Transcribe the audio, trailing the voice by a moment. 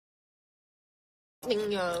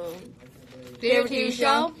Favorite TV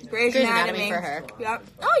show? Grey's Anatomy for her. Yep.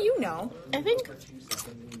 Oh, you know. I think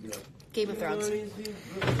Game of Thrones.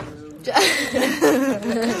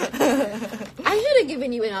 I should have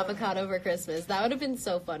given you an avocado for Christmas. That would have been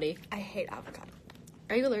so funny. I hate avocado.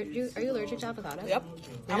 Are you allergic to avocado? Yep. Really?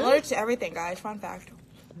 I'm allergic to everything, guys. Fun fact.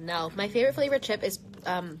 No, my favorite flavored chip is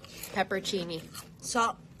peppercini.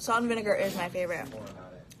 Salt and vinegar is my favorite.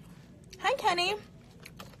 Hi, Kenny.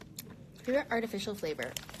 Favorite artificial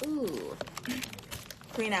flavor? Ooh,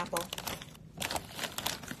 Green apple.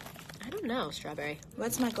 I don't know. Strawberry.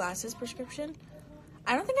 What's my glasses prescription?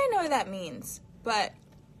 I don't think I know what that means, but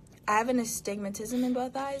I have an astigmatism in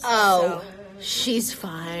both eyes. Oh, she's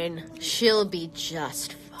fine. She'll be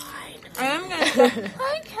just fine. I'm gonna.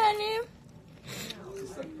 Hi, Kenny.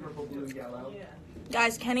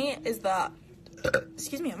 Guys, Kenny is the.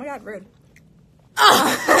 Excuse me. Oh my God, rude.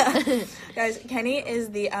 Guys, Kenny is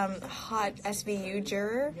the hot SVU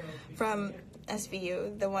juror from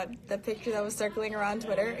SVU. The picture that was circling around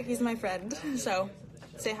Twitter. He's my friend, so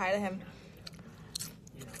say hi to him.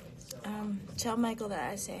 Tell Michael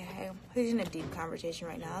that I say hi. He's in a deep conversation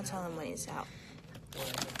right now. I'll tell him when he's out.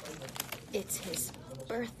 It's his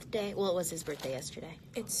birthday. Well, it was his birthday yesterday.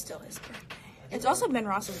 It's still his birthday. It's also Ben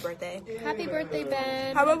Ross's birthday. Happy birthday,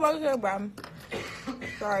 Ben. Happy birthday, Ben.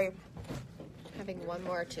 Sorry. Having one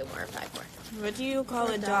more, two more, five more. What do you call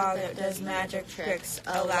a dog that does magic tricks?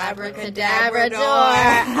 A Labracadabrador.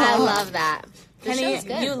 I love that. Kenny,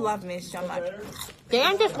 you love me so much.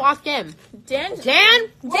 Dan just walked in. Dan,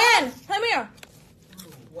 come here.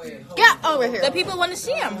 Get over here. The people want to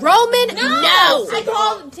see him. Roman, no. I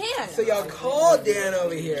called Dan. So y'all called Dan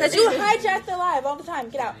over here. Because you hijack the live all the time.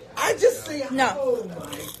 Get out. I just say No. Oh my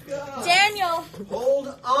God. Daniel.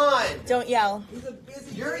 Hold on. Don't yell.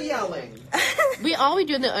 You're yelling. All we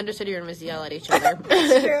do in the understudy room is yell at each other.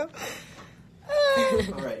 That's true.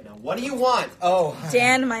 All right, now what do you want? Oh.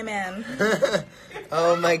 Dan, my man.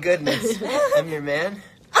 Oh my goodness. I'm your man?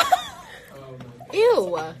 Ew.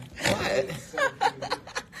 What?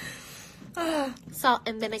 Salt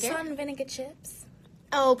and vinegar. Salt and vinegar chips.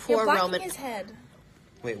 Oh, poor You're blocking Roman. his head.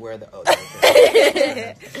 Wait, where are the... Oh,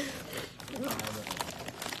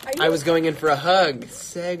 Are I was going in for a hug.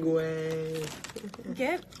 Segway.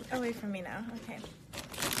 Get away from me now. Okay.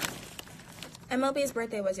 MLB's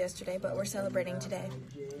birthday was yesterday, but we're celebrating today.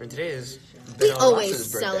 And today is We Ben always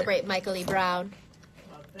Ross's birthday. celebrate Michael E. Brown.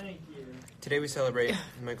 Today we celebrate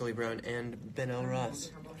Michael E. Brown and Ben L.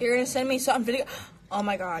 Ross. You're gonna send me salt and vinegar. Oh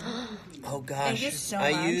my God. Oh gosh. Thank you so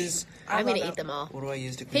I much. use... I'm love going to that. eat them all. What do I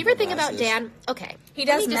use to clean Favorite my thing about glasses? Dan? Okay. He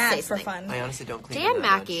does Let me just math say for something. fun. I honestly don't clean Dan them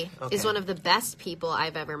that Mackey much. is one of the best people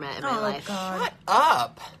I've ever met in my life. God. Shut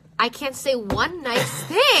up. I can't say one nice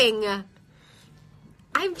thing.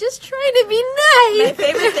 I'm just trying to be nice. My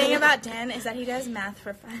favorite thing about Dan is that he does math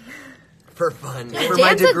for fun. For fun. Yeah, for my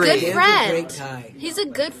Dan's a degree. good friend. Dan's a great guy. He's a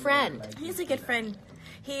good friend. He's a good friend.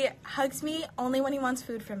 He hugs me only when he wants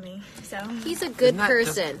food from me. So He's a good Isn't that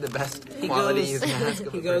just person. the best He quality goes, you can ask of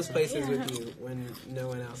a he goes person. places with you when no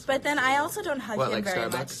one else. But then I also don't hug What, him like very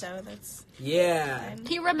Starbucks? much, so that's... Yeah.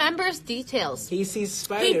 He remembers details. He sees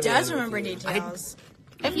Spider-Man. He does with remember you. details.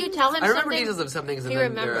 If you tell him I remember something, details of some things, and he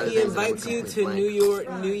then there are other remembers. He things that I would invites you completely to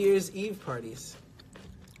blank. New Year's Eve parties.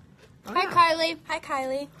 Hi, Kylie. Hi,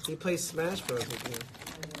 Kylie. He plays Smash Bros with you.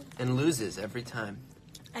 And loses every time.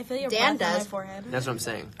 I feel your Dan breath on my does. forehead. That's what I'm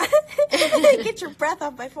saying. Get your breath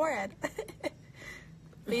off my forehead.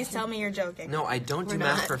 Please tell me you're joking. No, I don't do We're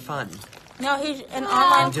math not. for fun. No, he's an I'm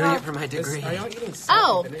online doing it club. for my degree. Are y'all eating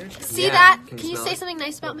Oh, something? see Yeah, that? can Can you smell say it. something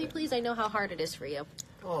nice about me, please? I know how hard it is for you.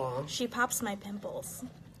 Aw. She pops my pimples.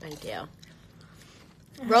 I do.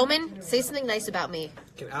 Roman, say something nice about me.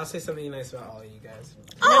 I'll say something nice about all of you guys.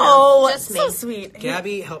 Oh, just so me. sweet.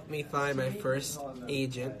 Gabby helped me find my first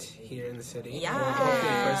agent here in the city. Yes. Well,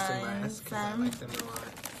 hopefully first and last, because I like them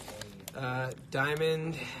a lot.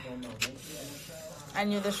 Diamond. I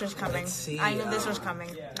knew this was coming. Let's see, I knew this was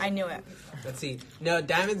coming. I knew it. Let's see. No,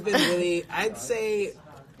 Diamond's been really, I'd say,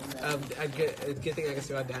 a good thing I can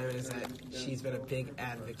say about Diamond is that she's been a big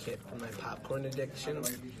advocate for my popcorn addiction.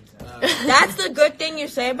 That's the good thing you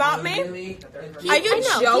say about me? Really, Are you I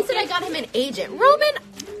know. He joking? said I got him an agent. Roman,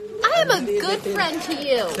 I am a good friend to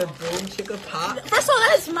you. to boom chicka pop. First of all,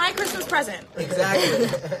 that is my Christmas present. Exactly.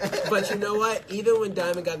 But you know what? Even when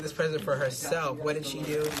Diamond got this present for herself, what did she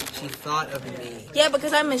do? She thought of me. Yeah,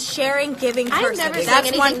 because I'm a sharing, giving I've person. never said That's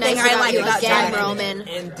anything one thing nice I about like you about again, Diamond. Roman.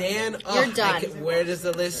 And Dan, You're done. where does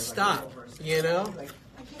the list stop? You know?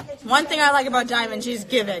 One thing I like about Diamond, she's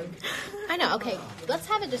giving. I know. Okay, let's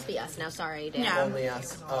have it just be us now. Sorry, Dan. Yeah. Only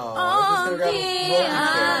us. Oh, I'm just gonna grab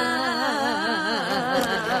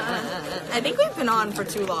a I think we've been on for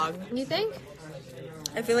too long. You think?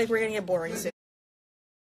 I feel like we're gonna get boring soon.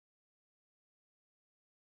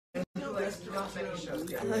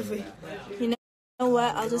 You know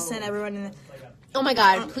what? I'll just send everyone in. Oh my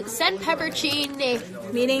God! Please send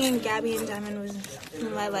peppercini. Meeting Gabby and Diamond was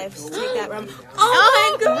in my life. So take that, Roman.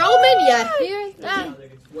 Oh my God, Roman, you hear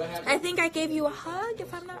that? I think I gave you a hug,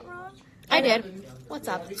 if I'm not wrong. I did. What's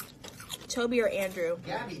up? Toby or Andrew?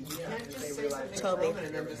 Toby.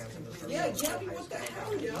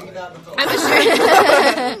 I'm just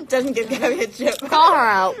trying. Doesn't give Gabby a chip. Call her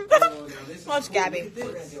out. Watch Gabby.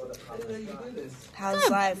 How's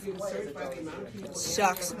life?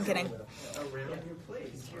 Sucks. I'm kidding.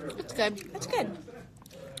 It's good. That's good.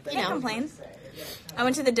 You Can't know. complain. I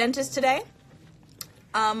went to the dentist today.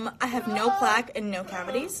 I have no plaque and no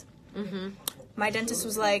cavities. Mm-hmm. My dentist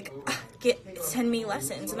was like, send me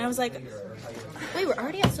lessons. And I was like, Wait, we're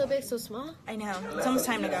already at So Big, So Small? I know. It's almost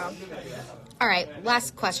time to go. All right,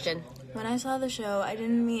 last question. When I saw the show, I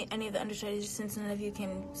didn't meet any of the understudies since none of you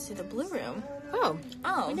came to the Blue Room. Oh.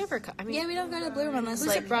 Oh. We never... I mean, Yeah, we don't go to the Blue Room unless, who's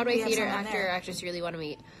like, a Broadway we have theater someone actor or there. actress you really want to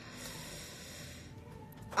meet?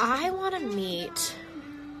 I want to meet...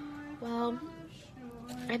 Well,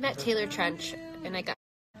 I met Taylor Trench, and I got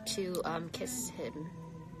to kiss him.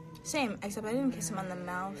 Same, except I didn't kiss him on the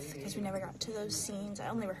mouth because we never got to those scenes. I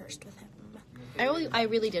only rehearsed with him. I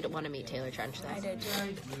really didn't want to meet Taylor Trench, though. I did.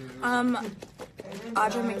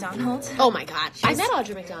 Audra McDonald. Oh my God. I met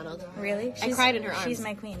Audra McDonald. Really? I cried in her arms. She's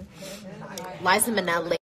my queen. Liza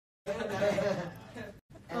Minnelli.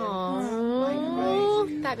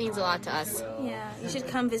 Aww. That means a lot to us. Yeah, you should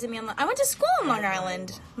come visit me on I went to school on Long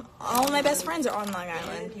Island. All my best friends are on Long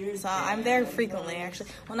Island. So I'm there frequently, actually.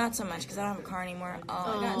 Well, not so much because I don't have a car anymore. Oh,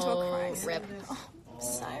 I got into a car accident. Rip. Oh,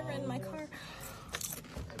 siren, my car.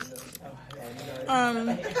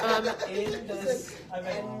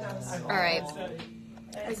 All right.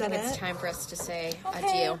 Is I that think it's it? time for us to say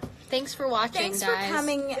Okay. adieu. Thanks for watching, Thanks guys. for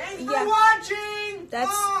coming. Yeah, Watching!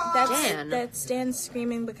 Dan. That's Dan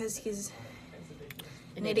screaming because he's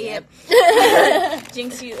an idiot.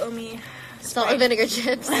 Jinx, you owe me Salt and vinegar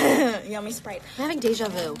chips. I'm you owe me Sprite. having deja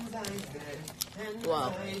vu.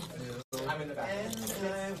 Whoa.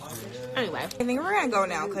 Anyway. I think we're gonna go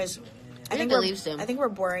now because I have think to leave soon. I think we're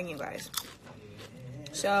boring you guys.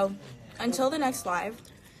 So until the next live.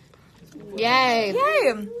 Yay.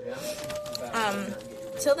 Yay!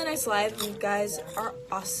 Till the next live, you guys are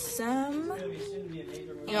awesome.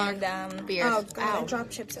 And Beer. oh god, I Ow.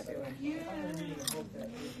 dropped chips everywhere.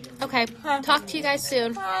 Okay. Talk to you guys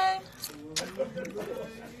soon. Bye.